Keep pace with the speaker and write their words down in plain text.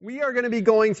We are going to be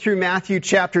going through Matthew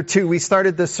chapter 2. We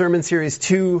started this sermon series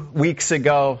 2 weeks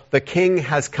ago. The King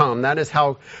has come. That is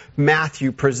how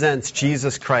Matthew presents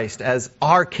Jesus Christ as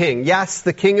our King. Yes,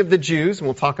 the King of the Jews, and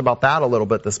we'll talk about that a little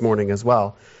bit this morning as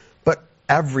well, but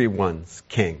everyone's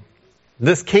King.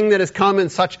 This King that has come in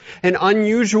such an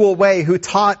unusual way, who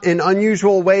taught in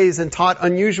unusual ways and taught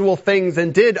unusual things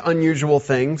and did unusual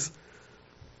things,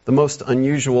 the most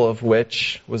unusual of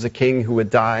which was a king who would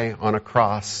die on a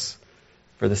cross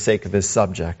for the sake of his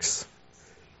subjects,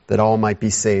 that all might be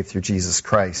saved through Jesus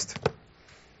Christ.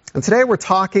 And today we're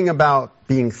talking about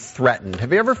being threatened.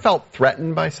 Have you ever felt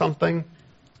threatened by something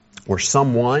or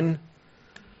someone?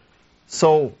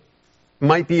 So, it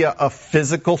might be a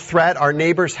physical threat. Our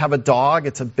neighbors have a dog.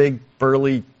 It's a big,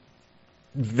 burly,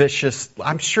 vicious,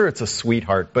 I'm sure it's a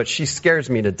sweetheart, but she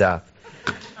scares me to death.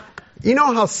 You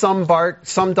know how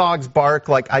some dogs bark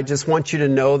like, I just want you to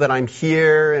know that I'm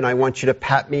here and I want you to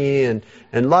pet me and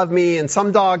love me. And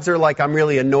some dogs are like, I'm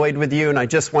really annoyed with you and I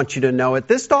just want you to know it.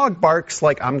 This dog barks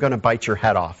like, I'm going to bite your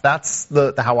head off. That's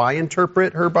how I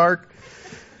interpret her bark.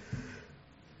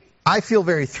 I feel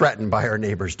very threatened by our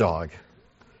neighbor's dog.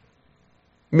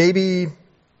 Maybe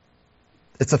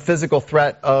it's a physical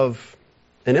threat of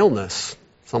an illness.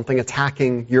 Something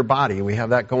attacking your body. We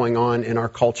have that going on in our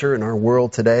culture, in our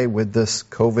world today with this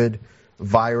COVID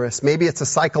virus. Maybe it's a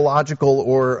psychological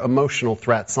or emotional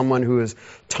threat. Someone who is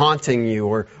taunting you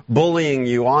or bullying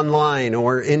you online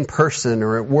or in person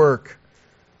or at work.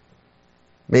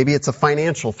 Maybe it's a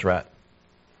financial threat.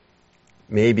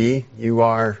 Maybe you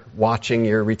are watching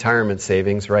your retirement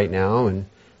savings right now and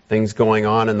things going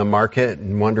on in the market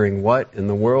and wondering what in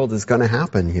the world is going to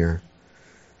happen here.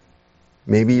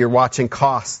 Maybe you're watching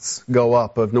costs go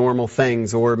up of normal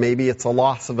things, or maybe it's a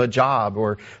loss of a job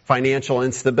or financial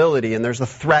instability, and there's a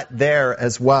threat there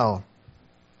as well.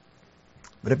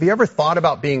 But have you ever thought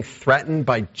about being threatened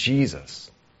by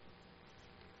Jesus?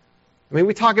 I mean,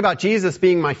 we talk about Jesus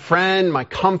being my friend, my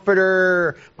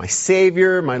comforter, my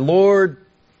Savior, my Lord.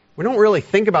 We don't really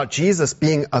think about Jesus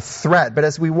being a threat, but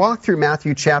as we walk through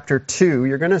Matthew chapter 2,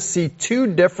 you're going to see two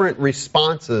different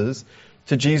responses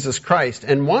to Jesus Christ.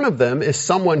 And one of them is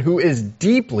someone who is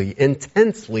deeply,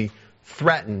 intensely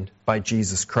threatened by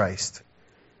Jesus Christ.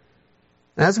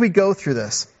 And as we go through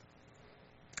this,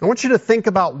 I want you to think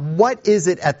about what is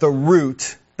it at the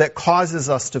root that causes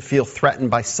us to feel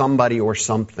threatened by somebody or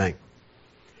something.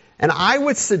 And I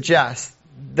would suggest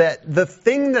that the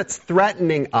thing that's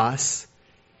threatening us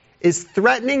is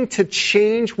threatening to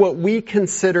change what we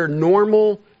consider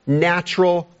normal,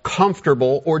 natural,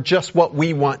 comfortable, or just what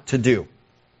we want to do.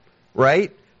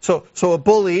 Right? So a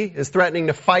bully is threatening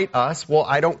to fight us. Well,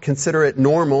 I don't consider it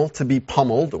normal to be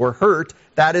pummeled or hurt.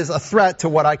 That is a threat to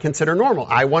what I consider normal.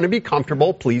 I want to be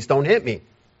comfortable. Please don't hit me.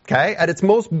 Okay? At its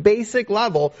most basic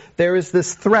level, there is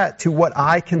this threat to what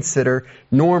I consider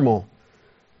normal.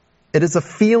 It is a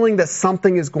feeling that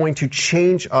something is going to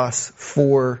change us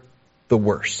for the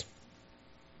worse.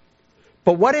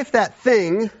 But what if that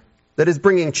thing that is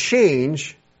bringing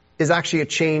change is actually a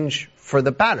change for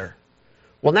the better?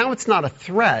 Well, now it's not a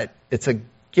threat, it's a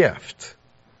gift.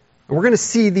 And we're going to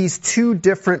see these two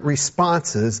different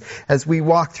responses as we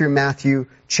walk through Matthew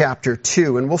chapter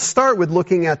 2. And we'll start with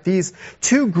looking at these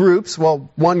two groups,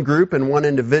 well, one group and one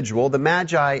individual, the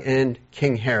Magi and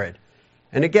King Herod.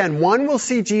 And again, one will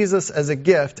see Jesus as a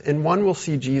gift and one will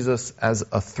see Jesus as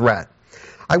a threat.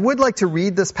 I would like to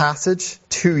read this passage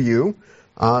to you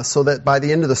so that by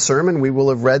the end of the sermon we will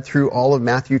have read through all of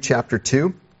Matthew chapter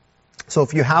 2. So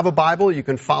if you have a Bible, you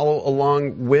can follow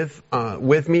along with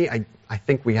me. I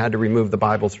think we had to remove the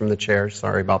Bibles from the chairs.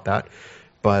 Sorry about that.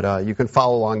 But you can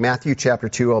follow along. Matthew chapter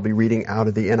 2, I'll be reading out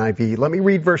of the NIV. Let me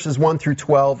read verses 1 through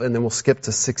 12, and then we'll skip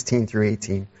to 16 through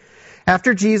 18.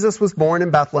 After Jesus was born in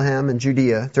Bethlehem in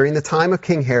Judea, during the time of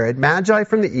King Herod, Magi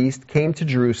from the east came to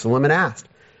Jerusalem and asked,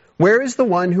 "Where is the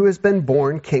one who has been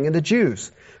born King of the Jews?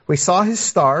 We saw his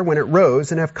star when it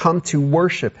rose and have come to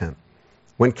worship him."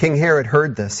 When King Herod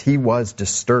heard this, he was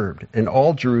disturbed, and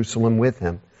all Jerusalem with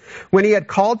him. When he had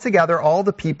called together all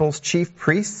the people's chief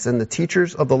priests and the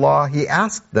teachers of the law, he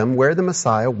asked them where the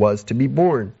Messiah was to be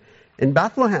born. "In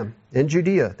Bethlehem, in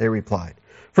Judea," they replied.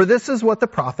 "For this is what the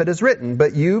prophet has written,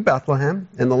 but you, Bethlehem,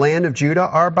 in the land of Judah,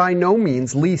 are by no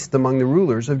means least among the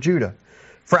rulers of Judah.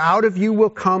 For out of you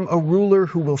will come a ruler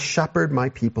who will shepherd my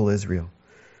people Israel."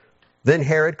 Then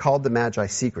Herod called the Magi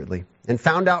secretly and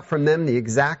found out from them the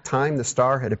exact time the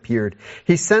star had appeared.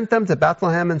 He sent them to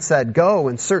Bethlehem and said, "Go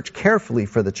and search carefully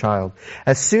for the child.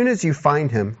 As soon as you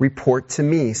find him, report to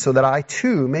me so that I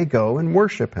too may go and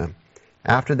worship him."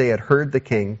 After they had heard the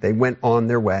king, they went on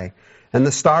their way. And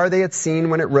the star they had seen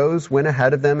when it rose went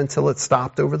ahead of them until it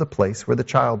stopped over the place where the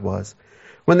child was.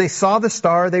 When they saw the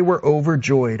star, they were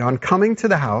overjoyed. On coming to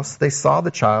the house, they saw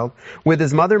the child with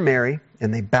his mother Mary,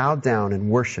 and they bowed down and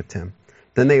worshipped him.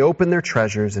 Then they opened their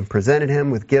treasures and presented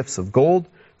him with gifts of gold,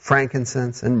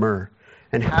 frankincense, and myrrh.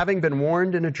 And having been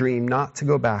warned in a dream not to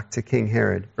go back to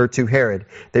Herod,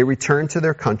 they returned to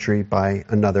their country by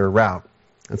another route.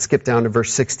 And skip down to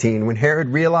verse 16. When Herod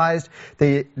realized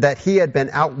that he had been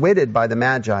outwitted by the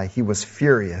Magi, he was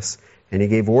furious, and he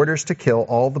gave orders to kill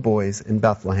all the boys in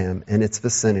Bethlehem and its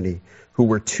vicinity who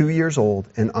were 2 years old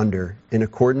and under, in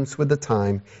accordance with the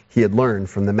time he had learned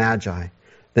from the Magi.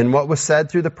 Then what was said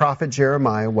through the prophet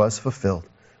Jeremiah was fulfilled.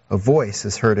 A voice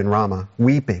is heard in Ramah,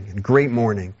 weeping and great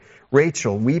mourning,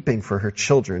 Rachel weeping for her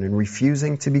children and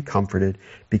refusing to be comforted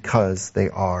because they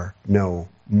are no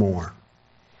more.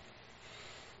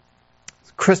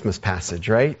 Christmas passage,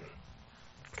 right?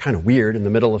 Kind of weird in the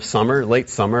middle of summer, late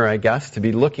summer, I guess, to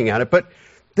be looking at it. But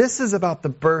this is about the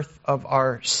birth of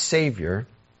our Savior.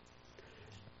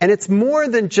 And it's more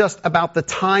than just about the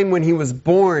time when he was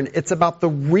born. It's about the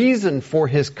reason for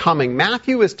his coming.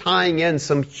 Matthew is tying in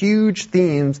some huge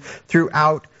themes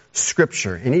throughout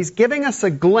Scripture. And he's giving us a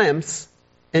glimpse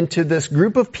into this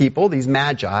group of people, these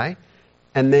Magi,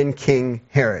 and then King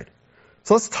Herod.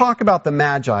 So let's talk about the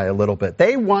Magi a little bit.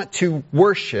 They want to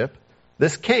worship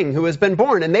this king who has been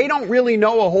born, and they don't really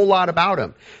know a whole lot about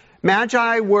him.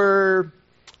 Magi were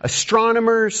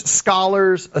astronomers,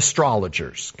 scholars,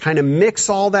 astrologers. Kind of mix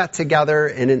all that together,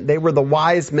 and they were the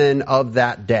wise men of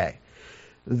that day.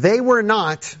 They were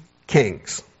not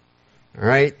kings. All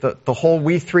right? The whole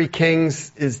we three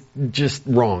kings is just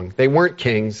wrong. They weren't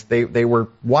kings. They were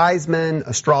wise men,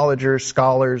 astrologers,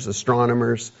 scholars,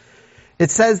 astronomers. It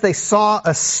says they saw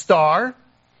a star,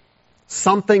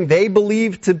 something they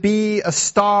believed to be a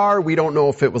star. We don't know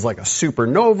if it was like a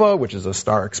supernova, which is a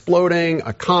star exploding,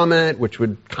 a comet, which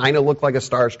would kind of look like a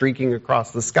star streaking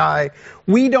across the sky.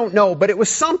 We don't know, but it was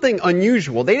something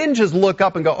unusual. They didn't just look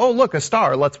up and go, oh, look, a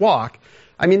star, let's walk.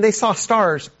 I mean, they saw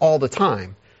stars all the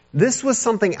time. This was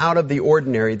something out of the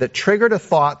ordinary that triggered a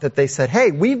thought that they said,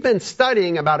 hey, we've been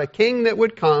studying about a king that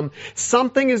would come.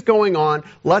 Something is going on.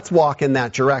 Let's walk in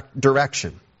that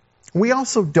direction. We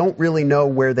also don't really know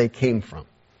where they came from.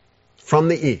 From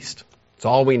the east. That's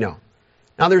all we know.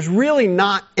 Now, there's really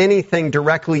not anything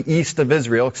directly east of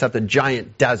Israel except a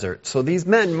giant desert. So these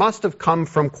men must have come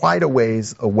from quite a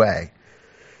ways away.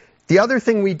 The other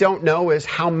thing we don't know is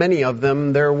how many of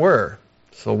them there were.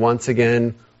 So once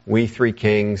again, we three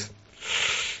kings.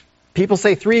 People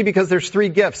say three because there's three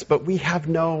gifts, but we have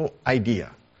no idea.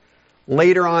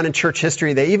 Later on in church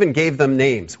history, they even gave them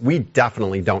names. We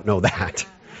definitely don't know that.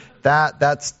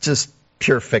 That's just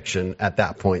pure fiction at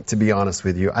that point, to be honest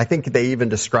with you. I think they even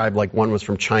described like one was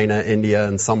from China, India,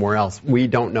 and somewhere else. We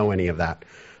don't know any of that.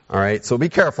 All right, so be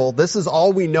careful. This is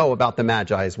all we know about the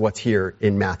Magi is what's here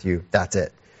in Matthew. That's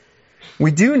it. We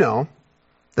do know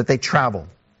that they traveled.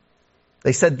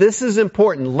 They said, this is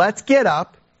important. Let's get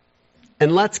up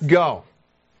and let's go.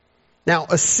 Now,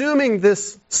 assuming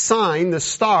this sign, the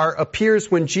star, appears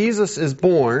when Jesus is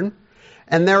born,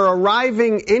 and they're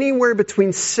arriving anywhere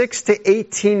between 6 to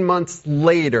 18 months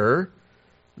later,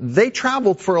 they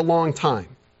traveled for a long time.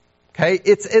 Okay?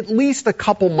 It's at least a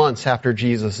couple months after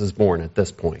Jesus is born at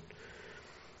this point.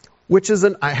 Which is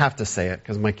I have to say it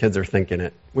because my kids are thinking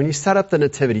it. When you set up the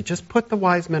nativity, just put the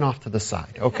wise men off to the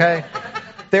side, okay?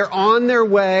 They're on their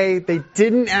way. They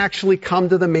didn't actually come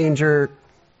to the manger.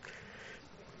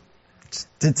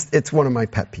 It's one of my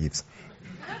pet peeves.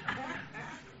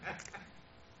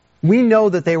 We know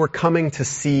that they were coming to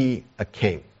see a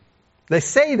king. They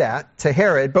say that to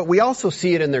Herod, but we also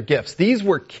see it in their gifts. These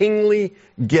were kingly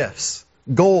gifts.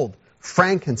 Gold,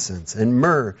 frankincense, and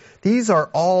myrrh. These are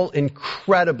all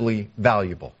incredibly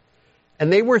valuable.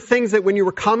 And they were things that when you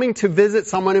were coming to visit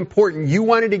someone important, you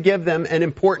wanted to give them an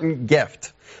important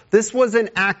gift. This was an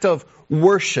act of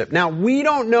worship. Now, we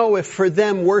don't know if for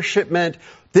them worship meant,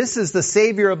 this is the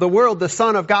Savior of the world, the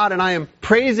Son of God, and I am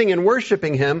praising and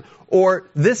worshiping Him, or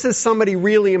this is somebody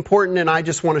really important and I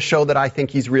just want to show that I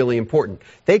think He's really important.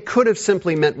 They could have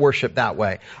simply meant worship that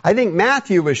way. I think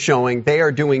Matthew is showing they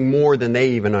are doing more than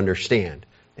they even understand.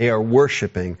 They are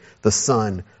worshiping the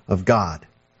Son of God.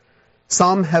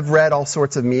 Some have read all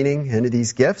sorts of meaning into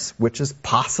these gifts, which is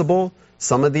possible.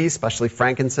 Some of these, especially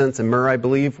frankincense and myrrh, I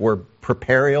believe, were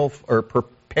preparing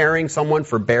someone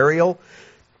for burial.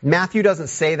 Matthew doesn't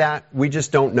say that. We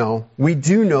just don't know. We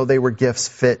do know they were gifts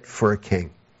fit for a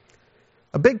king.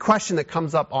 A big question that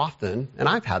comes up often, and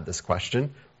I've had this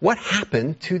question, what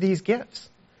happened to these gifts?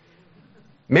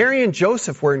 Mary and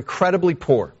Joseph were incredibly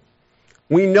poor.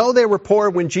 We know they were poor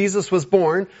when Jesus was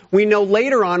born. We know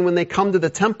later on when they come to the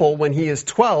temple when he is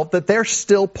 12 that they're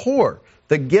still poor.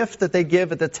 The gift that they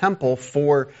give at the temple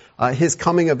for his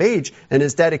coming of age and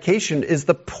his dedication is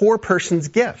the poor person's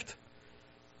gift.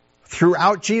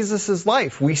 Throughout Jesus'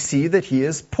 life, we see that he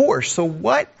is poor. So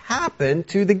what happened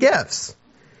to the gifts?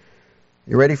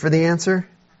 You ready for the answer?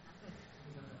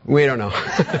 We don't know.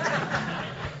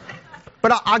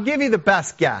 But I'll give you the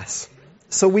best guess.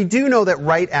 So we do know that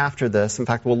right after this, in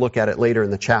fact, we'll look at it later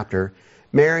in the chapter,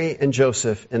 Mary and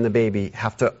Joseph and the baby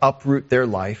have to uproot their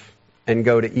life and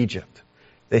go to Egypt.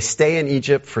 They stay in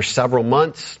Egypt for several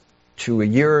months to a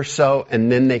year or so, and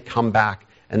then they come back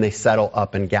and they settle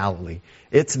up in Galilee.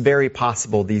 It's very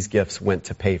possible these gifts went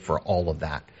to pay for all of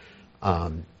that.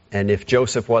 And if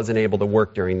Joseph wasn't able to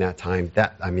work during that time,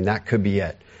 that could be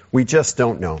it. We just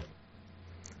don't know.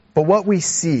 But what we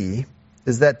see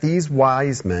is that these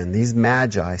wise men, these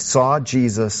magi, saw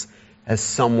Jesus as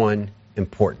someone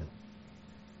important.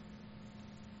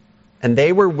 And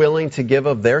they were willing to give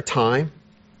of their time,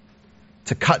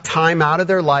 to cut time out of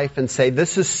their life and say,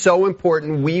 this is so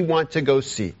important, we want to go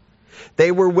see.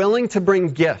 They were willing to bring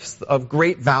gifts of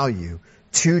great value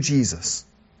to Jesus.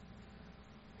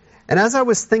 And as I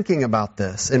was thinking about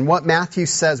this and what Matthew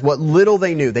says, what little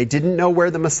they knew, they didn't know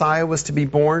where the Messiah was to be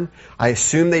born. I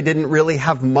assume they didn't really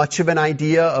have much of an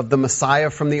idea of the Messiah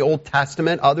from the Old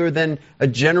Testament other than a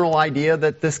general idea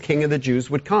that this King of the Jews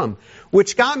would come.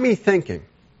 Which got me thinking,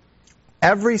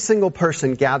 every single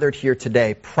person gathered here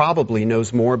today probably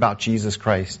knows more about Jesus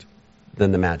Christ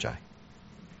than the Magi.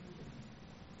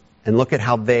 And look at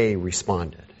how they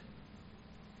responded.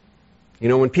 You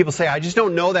know, when people say, I just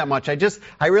don't know that much,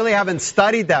 I really haven't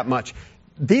studied that much.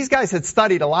 These guys had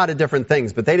studied a lot of different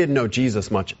things, but they didn't know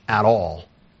Jesus much at all.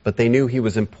 But they knew he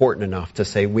was important enough to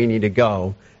say, we need to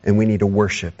go and we need to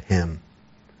worship him.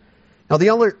 Now, the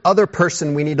other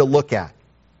person we need to look at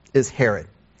is Herod.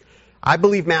 I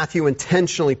believe Matthew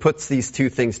intentionally puts these two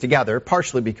things together,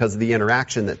 partially because of the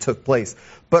interaction that took place,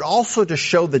 but also to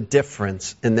show the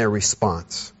difference in their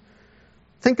response.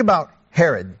 Think about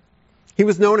Herod. He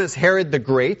was known as Herod the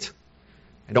Great.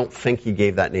 I don't think he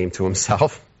gave that name to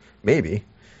himself. Maybe.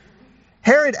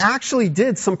 Herod actually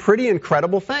did some pretty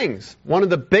incredible things. One of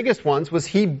the biggest ones was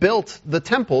he built the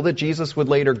temple that Jesus would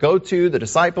later go to, the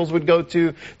disciples would go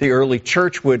to, the early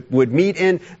church would meet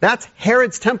in. That's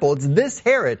Herod's temple. It's this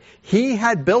Herod. He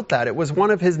had built that. It was one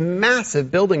of his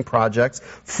massive building projects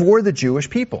for the Jewish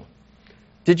people.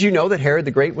 Did you know that Herod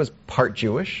the Great was part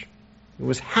Jewish? He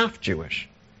was half Jewish.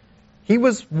 He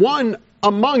was one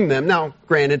among them, now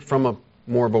granted from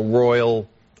more of a royal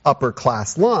upper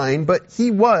class line, but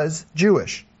he was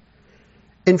Jewish.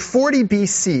 In 40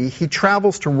 BC, he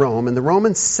travels to Rome, and the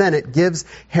Roman Senate gives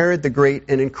Herod the Great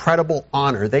an incredible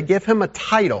honor. They give him a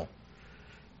title.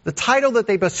 The title that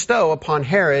they bestow upon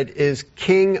Herod is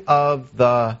King of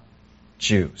the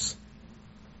Jews.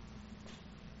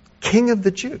 King of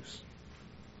the Jews.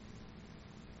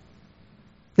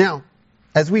 Now,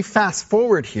 as we fast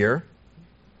forward here,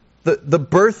 the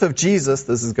birth of Jesus,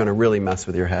 this is going to really mess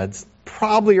with your heads,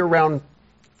 probably around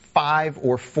 5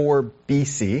 or 4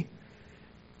 BC.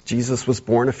 Jesus was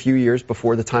born a few years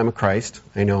before the time of Christ.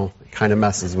 I know, it kind of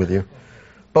messes with you.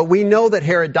 But we know that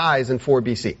Herod dies in 4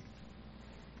 BC.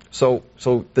 So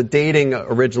the dating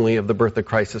originally of the birth of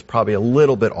Christ is probably a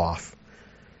little bit off.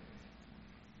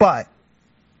 But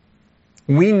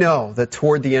we know that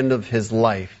toward the end of his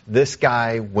life, this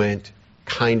guy went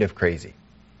kind of crazy.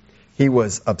 He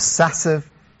was obsessive,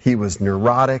 he was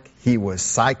neurotic, he was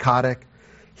psychotic,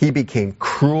 he became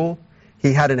cruel,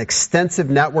 he had an extensive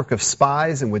network of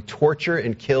spies and would torture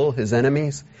and kill his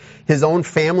enemies. His own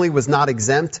family was not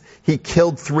exempt. He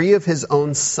killed 3 of his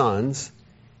own sons.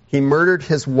 He murdered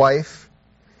his wife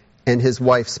and his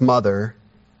wife's mother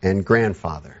and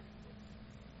grandfather.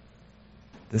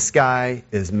 This guy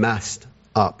is messed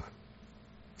up.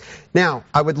 Now,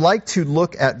 I would like to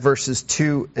look at verses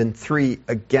 2 and 3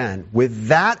 again. With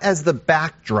that as the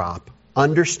backdrop,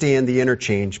 understand the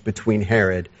interchange between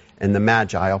Herod and the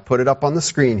Magi. I'll put it up on the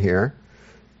screen here.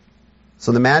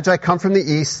 So the Magi come from the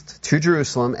east to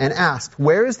Jerusalem and asked,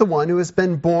 where is the one who has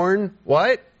been born,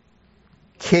 what?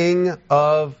 King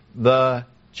of the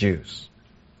Jews.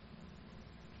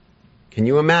 Can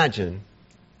you imagine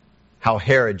how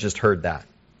Herod just heard that?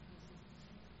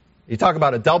 You talk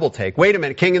about a double take. Wait a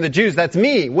minute, King of the Jews, that's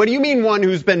me. What do you mean one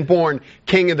who's been born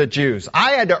King of the Jews?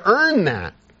 I had to earn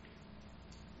that.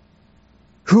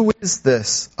 Who is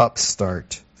this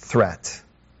upstart threat?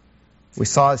 We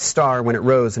saw his star when it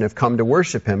rose and have come to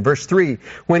worship him. Verse 3,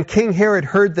 when King Herod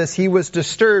heard this, he was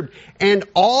disturbed, and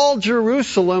all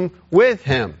Jerusalem with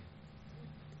him.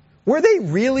 Were they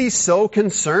really so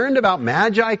concerned about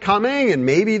Magi coming and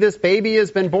maybe this baby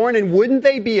has been born? And wouldn't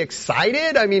they be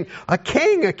excited? I mean, a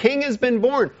king has been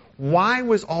born. Why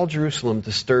was all Jerusalem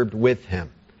disturbed with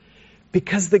him?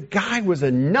 Because the guy was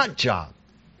a nut job.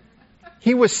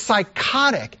 He was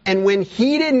psychotic. And when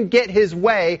he didn't get his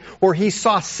way or he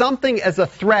saw something as a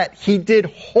threat, he did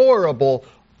horrible,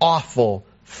 awful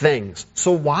things.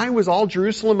 So why was all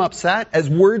Jerusalem upset as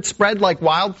word spread like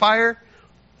wildfire?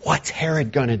 What's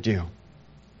Herod going to do?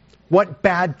 What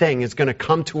bad thing is going to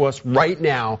come to us right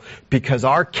now because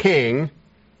our king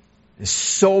is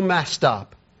so messed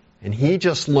up and he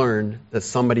just learned that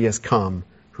somebody has come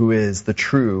who is the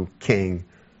true king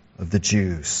of the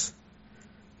Jews?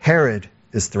 Herod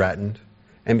is threatened,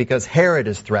 and because Herod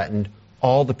is threatened,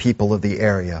 all the people of the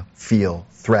area feel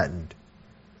threatened.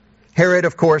 Herod,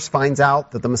 of course, finds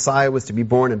out that the Messiah was to be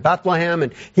born in Bethlehem,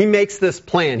 and he makes this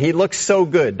plan. He looks so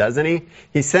good, doesn't he?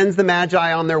 He sends the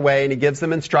Magi on their way, and he gives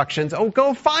them instructions. Oh,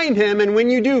 go find him, and when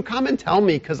you do, come and tell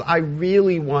me, because I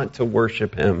really want to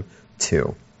worship him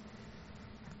too.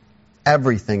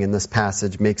 Everything in this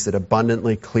passage makes it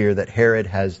abundantly clear that Herod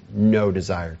has no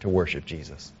desire to worship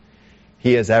Jesus.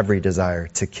 He has every desire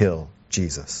to kill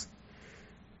Jesus.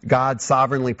 God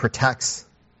sovereignly protects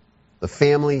the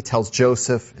family, tells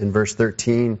Joseph in verse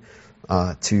 13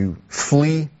 to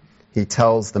flee. He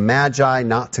tells the Magi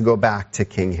not to go back to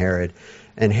King Herod,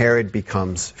 and Herod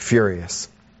becomes furious.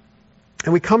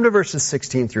 And we come to verses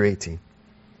 16 through 18,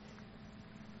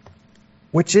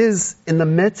 which is in the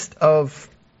midst of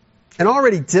an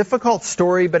already difficult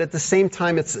story, but at the same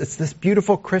time, it's this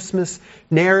beautiful Christmas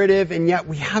narrative, and yet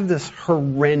we have this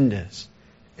horrendous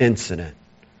incident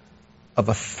of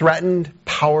a threatened,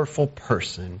 powerful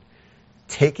person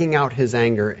taking out his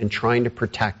anger and trying to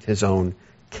protect his own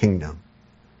kingdom.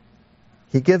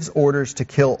 He gives orders to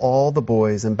kill all the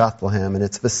boys in Bethlehem and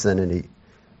its vicinity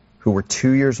who were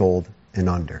 2 years old and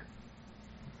under.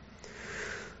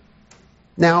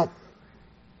 Now,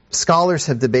 scholars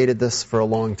have debated this for a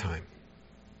long time.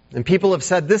 And people have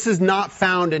said this is not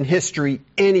found in history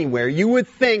anywhere. You would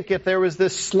think if there was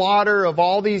this slaughter of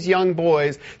all these young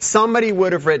boys, somebody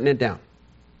would have written it down.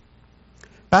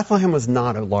 Bethlehem was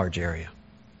not a large area.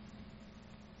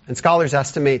 And scholars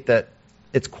estimate that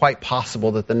it's quite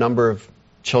possible that the number of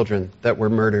children that were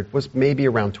murdered was maybe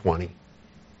around 20.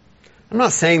 I'm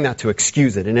not saying that to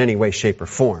excuse it in any way, shape, or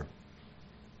form.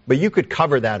 But you could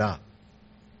cover that up.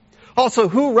 Also,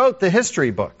 who wrote the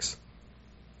history books?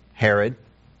 Herod.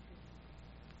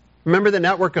 Remember the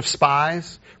network of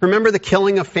spies? Remember the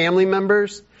killing of family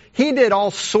members? He did all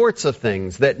sorts of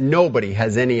things that nobody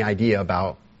has any idea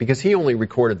about because he only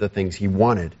recorded the things he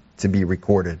wanted to be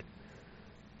recorded.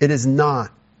 It is not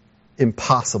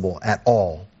impossible at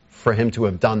all for him to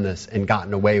have done this and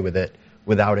gotten away with it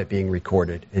without it being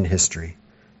recorded in history.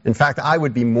 In fact, I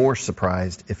would be more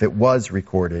surprised if it was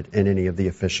recorded in any of the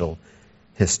official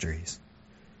histories.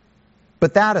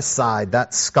 But that aside,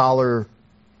 that scholarly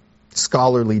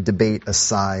debate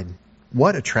aside,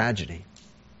 what a tragedy.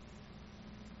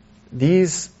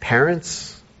 These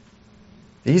parents,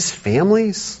 these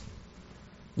families,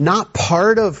 not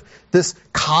part of this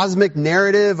cosmic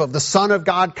narrative of the Son of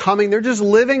God coming. They're just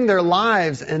living their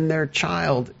lives and their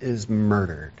child is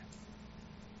murdered.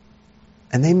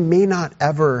 And they may not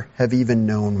ever have even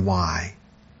known why.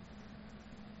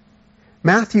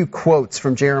 Matthew quotes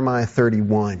from Jeremiah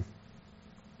 31.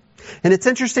 And it's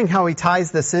interesting how he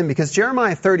ties this in because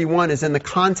Jeremiah 31 is in the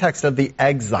context of the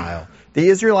exile. The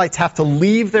Israelites have to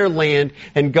leave their land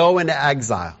and go into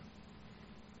exile.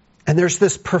 And there's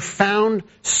this profound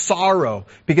sorrow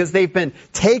because they've been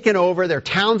taken over, their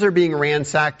towns are being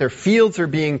ransacked, their fields are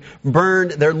being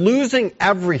burned, they're losing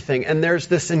everything, and there's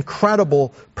this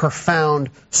incredible,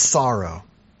 profound sorrow.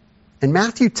 And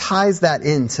Matthew ties that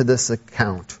into this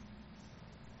account.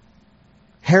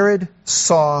 Herod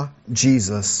saw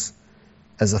Jesus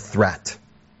as a threat.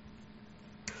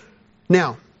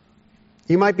 Now,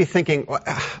 you might be thinking,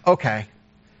 okay,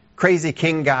 crazy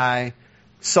king guy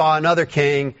saw another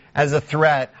king as a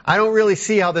threat. I don't really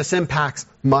see how this impacts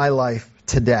my life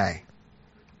today.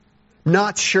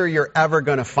 Not sure you're ever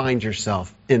going to find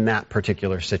yourself in that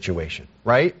particular situation,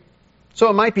 right? So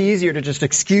it might be easier to just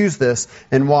excuse this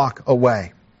and walk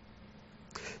away.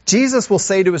 Jesus will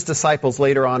say to his disciples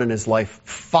later on in his life,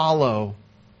 follow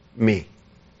me.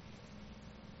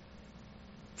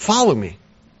 Follow me.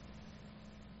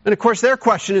 And of course their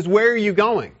question is, where are you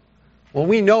going? Well,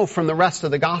 we know from the rest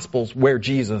of the Gospels where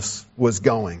Jesus was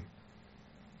going.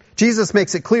 Jesus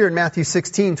makes it clear in Matthew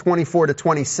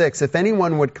 16:24-26, if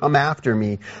anyone would come after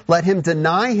me, let him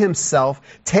deny himself,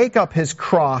 take up his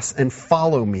cross, and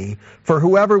follow me. For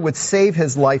whoever would save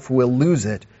his life will lose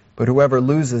it, but whoever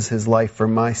loses his life for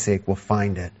my sake will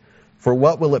find it. For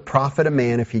what will it profit a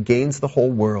man if he gains the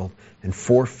whole world and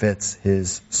forfeits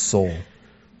his soul?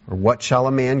 Or what shall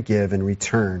a man give in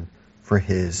return for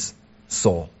his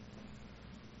soul?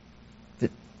 Do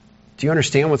you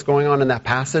understand what's going on in that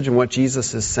passage and what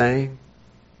Jesus is saying?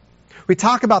 We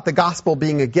talk about the gospel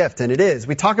being a gift, and it is.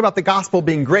 We talk about the gospel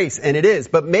being grace, and it is.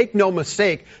 But make no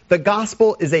mistake, the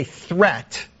gospel is a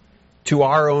threat to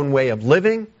our own way of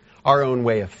living, our own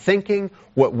way of thinking,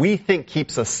 what we think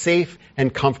keeps us safe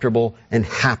and comfortable and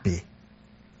happy.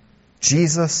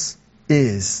 Jesus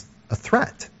is a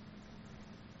threat.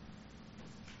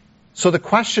 So the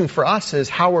question for us is,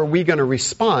 how are we going to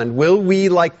respond? Will we,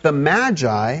 like the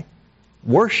Magi,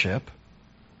 worship?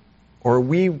 Or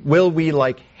will we,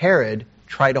 like Herod,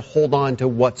 try to hold on to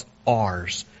what's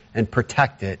ours and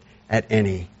protect it at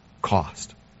any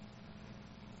cost?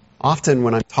 Often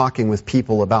when I'm talking with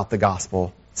people about the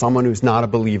gospel, someone who's not a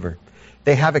believer,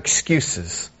 they have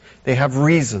excuses, they have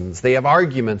reasons, they have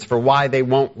arguments for why they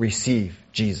won't receive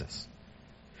Jesus.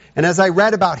 And as I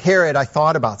read about Herod, I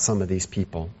thought about some of these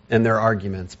people and their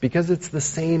arguments, because it's the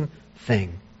same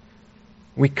thing.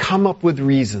 We come up with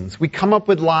reasons. We come up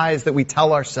with lies that we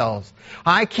tell ourselves.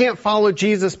 I can't follow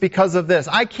Jesus because of this.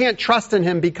 I can't trust in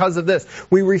him because of this.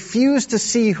 We refuse to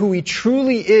see who he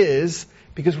truly is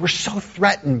because we're so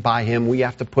threatened by him. We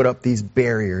have to put up these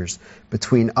barriers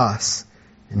between us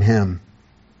and him.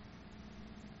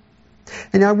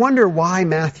 And I wonder why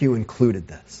Matthew included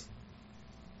this.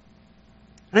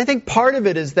 And I think part of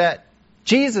it is that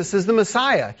Jesus is the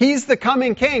Messiah. He's the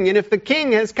coming King. And if the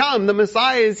King has come, the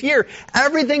Messiah is here,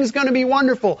 everything's going to be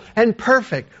wonderful and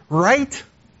perfect, right?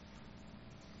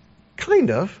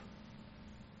 Kind of.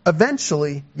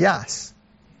 Eventually, yes.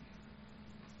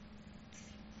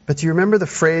 But do you remember the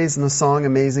phrase in the song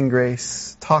Amazing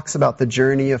Grace? It talks about the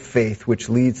journey of faith which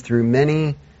leads through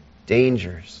many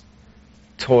dangers,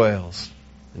 toils,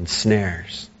 and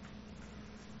snares.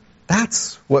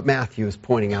 That's what Matthew is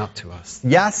pointing out to us.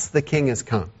 Yes, the King has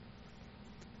come.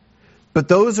 But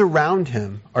those around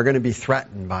him are going to be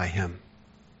threatened by him.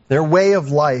 Their way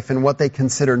of life and what they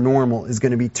consider normal is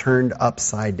going to be turned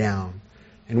upside down.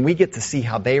 And we get to see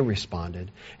how they responded.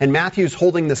 And Matthew's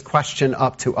holding this question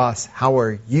up to us. How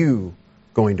are you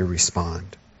going to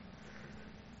respond?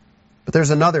 But there's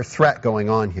another threat going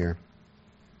on here.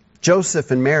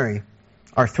 Joseph and Mary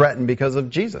are threatened because of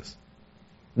Jesus.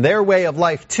 Their way of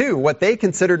life, too, what they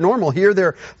considered normal.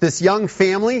 Here, this young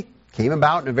family came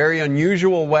about in a very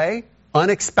unusual way,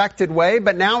 unexpected way,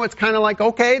 but now it's kind of like,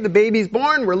 okay, the baby's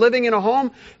born, we're living in a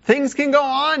home, things can go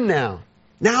on now.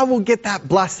 Now we'll get that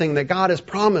blessing that God has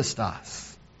promised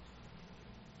us.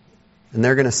 And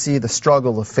they're going to see the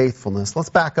struggle of faithfulness. Let's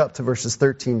back up to verses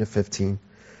 13 to 15.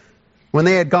 When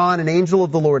they had gone, an angel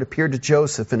of the Lord appeared to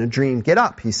Joseph in a dream. Get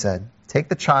up, he said. Take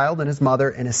the child and his mother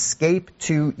and escape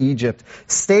to Egypt.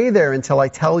 Stay there until I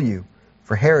tell you,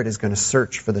 for Herod is going to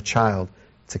search for the child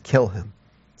to kill him.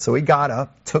 So he got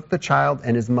up, took the child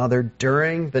and his mother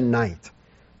during the night,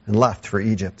 and left for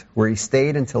Egypt, where he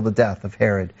stayed until the death of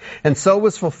Herod. And so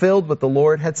was fulfilled what the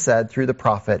Lord had said through the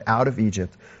prophet, out of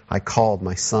Egypt I called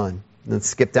my son. And then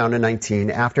skip down to 19.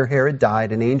 After Herod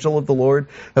died, an angel of the Lord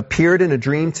appeared in a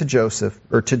dream to Joseph,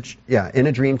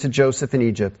 in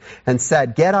Egypt, and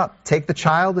said, Get up, take the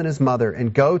child and his mother,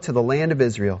 and go to the land of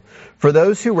Israel. For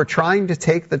those who were trying to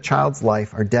take the child's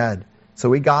life are dead.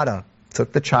 So he got up,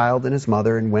 took the child and his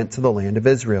mother, and went to the land of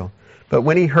Israel. But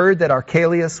when he heard that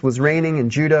Archelaus was reigning in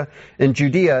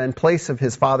Judea in place of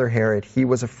his father Herod, he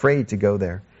was afraid to go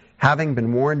there. Having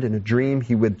been warned in a dream,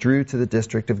 he withdrew to the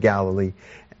district of Galilee.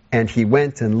 And he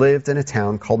went and lived in a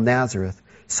town called Nazareth.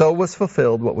 So was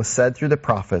fulfilled what was said through the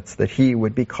prophets, that he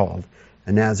would be called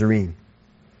a Nazarene.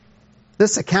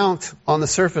 This account, on the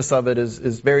surface of it,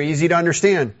 is very easy to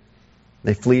understand.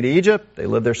 They flee to Egypt. They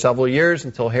live there several years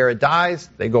until Herod dies.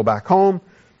 They go back home.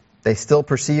 They still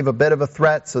perceive a bit of a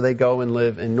threat, so they go and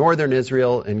live in northern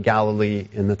Israel, in Galilee,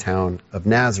 in the town of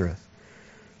Nazareth.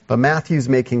 But Matthew's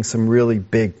making some really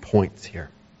big points here.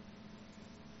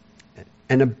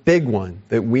 And a big one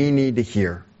that we need to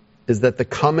hear is that the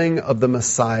coming of the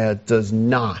Messiah does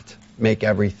not make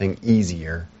everything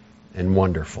easier and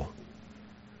wonderful.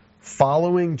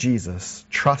 Following Jesus,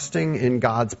 trusting in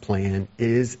God's plan,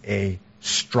 is a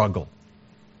struggle.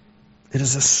 It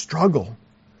is a struggle.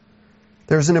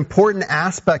 There's an important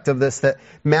aspect of this that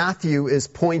Matthew is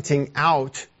pointing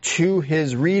out to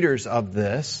his readers of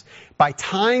this. By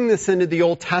tying this into the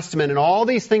Old Testament and all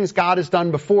these things God has done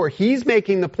before, he's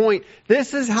making the point,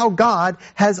 this is how God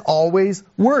has always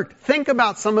worked. Think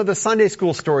about some of the Sunday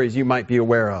school stories you might be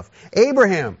aware of.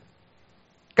 Abraham,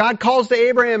 God calls to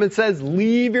Abraham and says,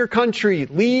 leave your country,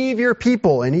 leave your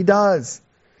people, and he does.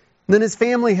 And then his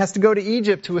family has to go to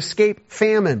Egypt to escape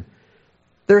famine.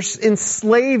 They're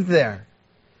enslaved there.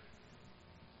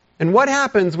 And what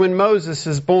happens when Moses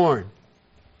is born?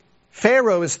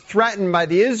 Pharaoh is threatened by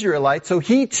the Israelites, so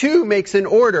he too makes an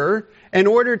order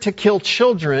to kill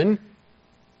children,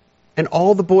 and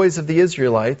all the boys of the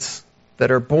Israelites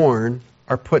that are born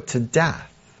are put to death.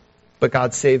 But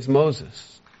God saves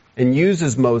Moses and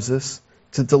uses Moses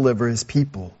to deliver his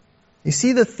people. You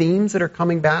see the themes that are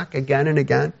coming back again and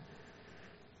again?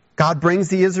 God brings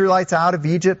the Israelites out of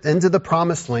Egypt into the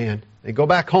promised land. They go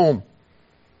back home.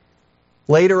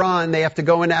 Later on, they have to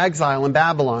go into exile in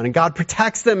Babylon, and God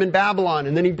protects them in Babylon,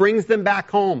 and then he brings them back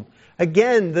home.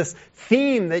 Again, this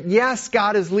theme that yes,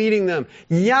 God is leading them.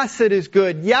 Yes, it is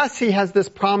good. Yes, he has this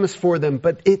promise for them,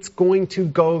 but it's going to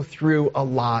go through a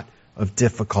lot of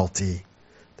difficulty.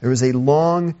 There is a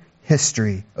long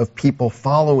history of people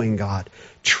following God,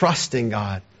 trusting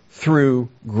God through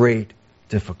great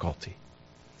difficulty.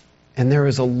 And there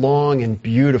is a long and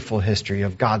beautiful history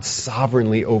of God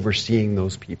sovereignly overseeing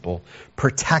those people,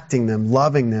 protecting them,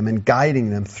 loving them, and guiding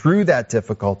them through that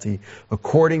difficulty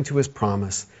according to his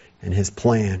promise and his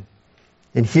plan.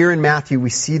 And here in Matthew, we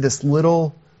see this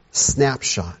little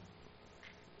snapshot,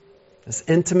 this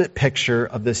intimate picture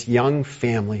of this young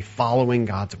family following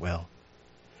God's will.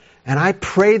 And I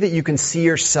pray that you can see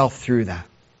yourself through that.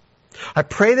 I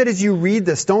pray that as you read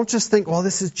this, don't just think, well,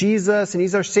 this is Jesus and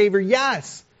he's our Savior.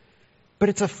 Yes. But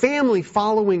it's a family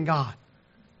following God.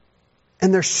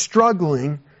 And they're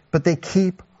struggling, but they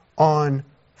keep on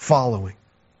following.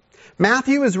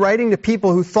 Matthew is writing to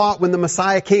people who thought when the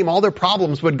Messiah came, all their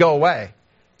problems would go away.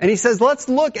 And he says, let's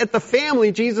look at the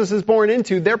family Jesus is born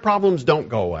into. Their problems don't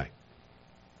go away.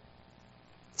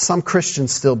 Some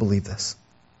Christians still believe this.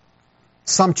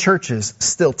 Some churches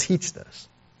still teach this.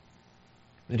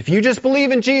 That if you just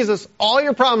believe in Jesus, all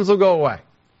your problems will go away.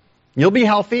 You'll be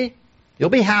healthy. You'll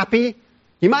be happy.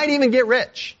 You might even get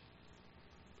rich.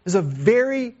 There's a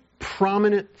very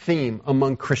prominent theme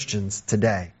among Christians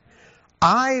today.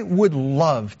 I would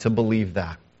love to believe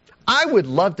that. I would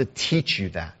love to teach you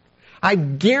that. I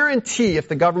guarantee if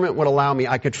the government would allow me,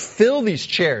 I could fill these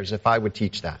chairs if I would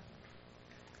teach that.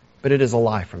 But it is a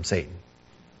lie from Satan.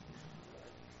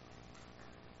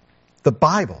 The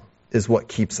Bible is what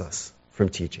keeps us from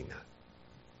teaching that.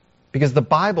 Because the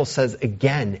Bible says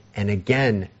again and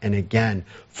again and again,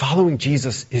 following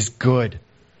Jesus is good.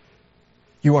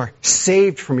 You are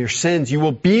saved from your sins. You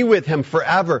will be with him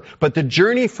forever. But the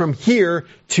journey from here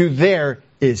to there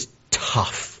is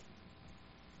tough.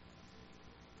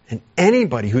 And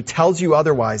anybody who tells you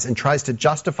otherwise and tries to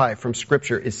justify it from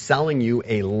Scripture is selling you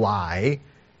a lie,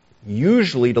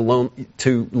 usually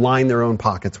to line their own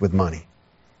pockets with money.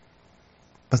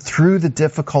 But through the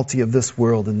difficulty of this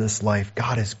world and this life,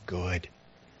 God is good.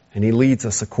 And he leads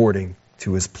us according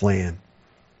to his plan.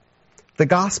 The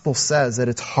gospel says at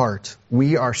its heart,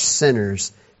 we are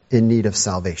sinners in need of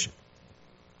salvation.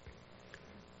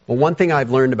 Well, one thing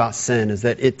I've learned about sin is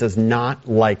that it does not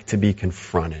like to be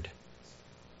confronted.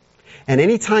 And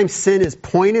anytime sin is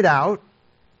pointed out,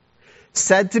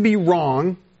 said to be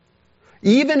wrong,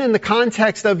 even in the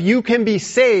context of you can be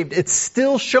saved, it's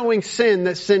still showing sin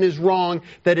that sin is wrong,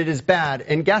 that it is bad.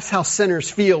 And guess how sinners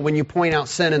feel when you point out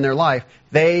sin in their life?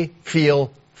 They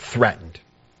feel threatened.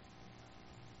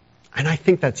 And I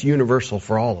think that's universal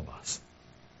for all of us.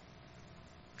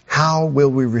 How will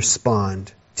we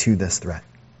respond to this threat?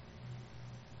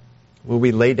 Will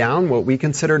we lay down what we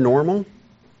consider normal,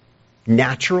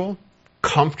 natural,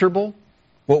 comfortable?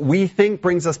 What we think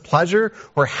brings us pleasure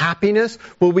or happiness,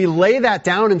 will we lay that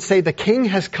down and say, the King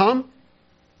has come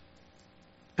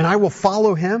and I will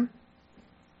follow him?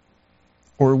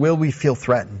 Or will we feel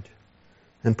threatened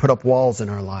and put up walls in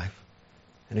our life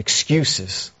and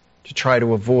excuses to try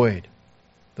to avoid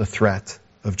the threat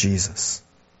of Jesus?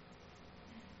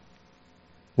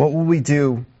 What will we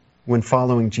do when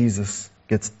following Jesus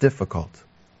gets difficult?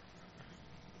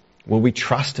 Will we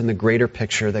trust in the greater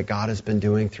picture that God has been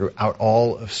doing throughout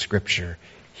all of Scripture?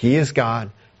 He is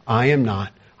God. I am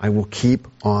not. I will keep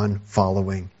on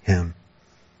following him.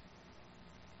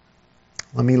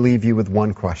 Let me leave you with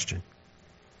one question.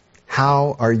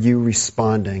 How are you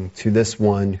responding to this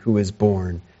one who is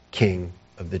born King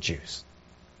of the Jews?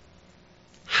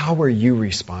 How are you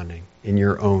responding in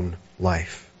your own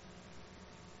life?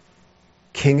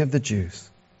 King of the Jews,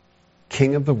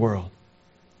 King of the world,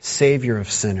 Savior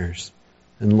of sinners,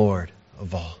 and Lord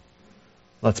of all.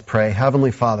 Let's pray.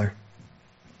 Heavenly Father,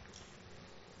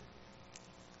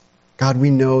 God,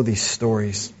 we know these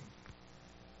stories.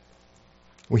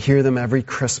 We hear them every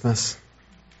Christmas.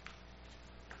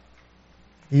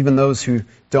 Even those who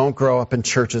don't grow up in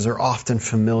churches are often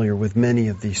familiar with many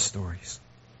of these stories.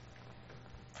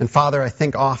 And Father, I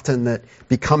think often that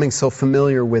becoming so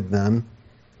familiar with them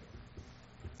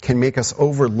can make us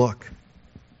overlook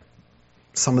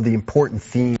some of the important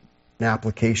themes and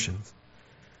applications.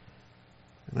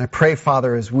 And I pray,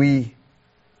 Father, as we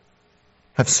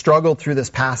have struggled through this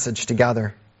passage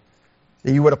together,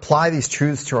 that you would apply these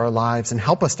truths to our lives and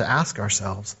help us to ask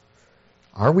ourselves,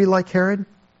 are we like Herod?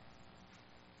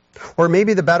 Or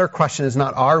maybe the better question is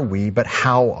not are we, but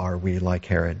how are we like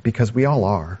Herod? Because we all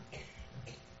are.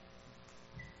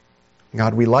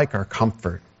 God, we like our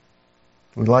comfort.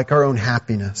 We like our own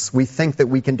happiness. We think that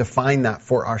we can define that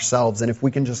for ourselves. And if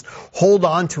we can just hold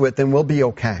on to it, then we'll be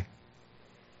okay.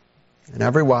 And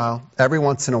every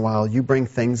once in a while, you bring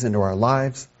things into our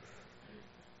lives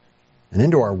and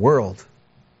into our world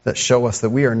that show us that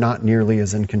we are not nearly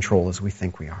as in control as we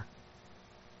think we are.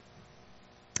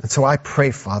 And so I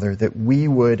pray, Father, that we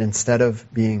would, instead of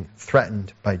being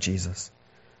threatened by Jesus,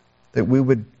 that we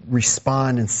would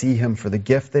respond and see him for the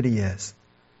gift that he is,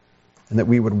 and that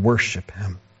we would worship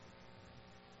him.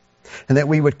 And that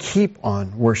we would keep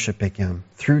on worshiping him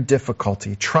through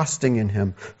difficulty, trusting in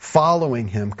him, following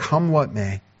him, come what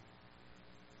may.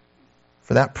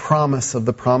 For that promise of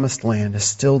the promised land is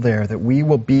still there, that we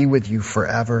will be with you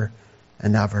forever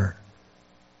and ever.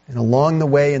 And along the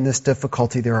way in this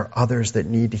difficulty, there are others that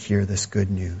need to hear this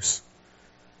good news.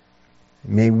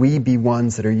 May we be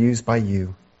ones that are used by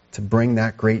you to bring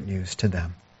that great news to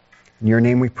them. In your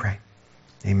name we pray.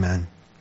 Amen.